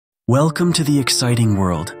Welcome to the exciting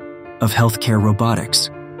world of healthcare robotics,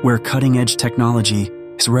 where cutting-edge technology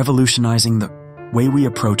is revolutionizing the way we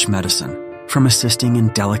approach medicine, from assisting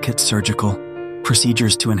in delicate surgical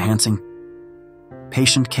procedures to enhancing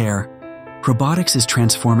patient care. Robotics is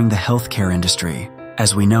transforming the healthcare industry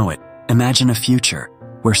as we know it. Imagine a future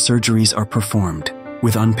where surgeries are performed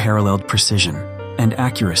with unparalleled precision and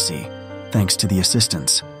accuracy thanks to the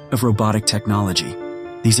assistance of robotic technology.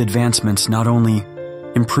 These advancements not only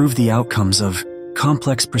improve the outcomes of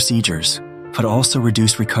complex procedures, but also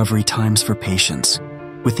reduce recovery times for patients.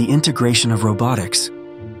 With the integration of robotics,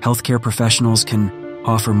 healthcare professionals can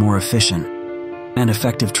offer more efficient and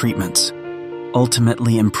effective treatments,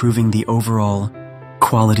 ultimately improving the overall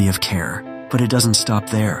quality of care. But it doesn't stop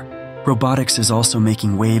there. Robotics is also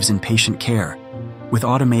making waves in patient care, with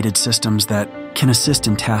automated systems that can assist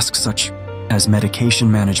in tasks such as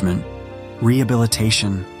medication management,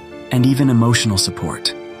 rehabilitation, and even emotional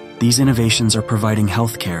support. These innovations are providing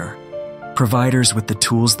healthcare providers with the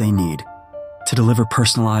tools they need to deliver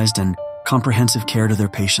personalized and comprehensive care to their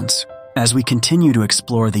patients. As we continue to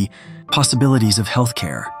explore the possibilities of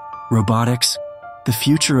healthcare robotics, the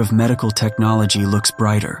future of medical technology looks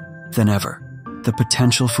brighter than ever. The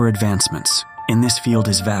potential for advancements in this field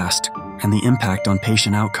is vast, and the impact on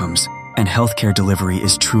patient outcomes and healthcare delivery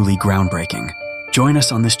is truly groundbreaking. Join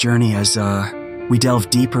us on this journey as we delve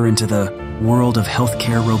deeper into the world of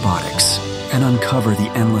healthcare robotics and uncover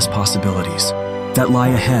the endless possibilities that lie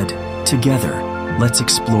ahead. Together, let's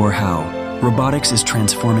explore how robotics is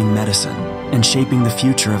transforming medicine and shaping the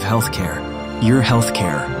future of healthcare. Your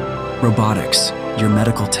healthcare robotics, your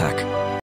medical tech.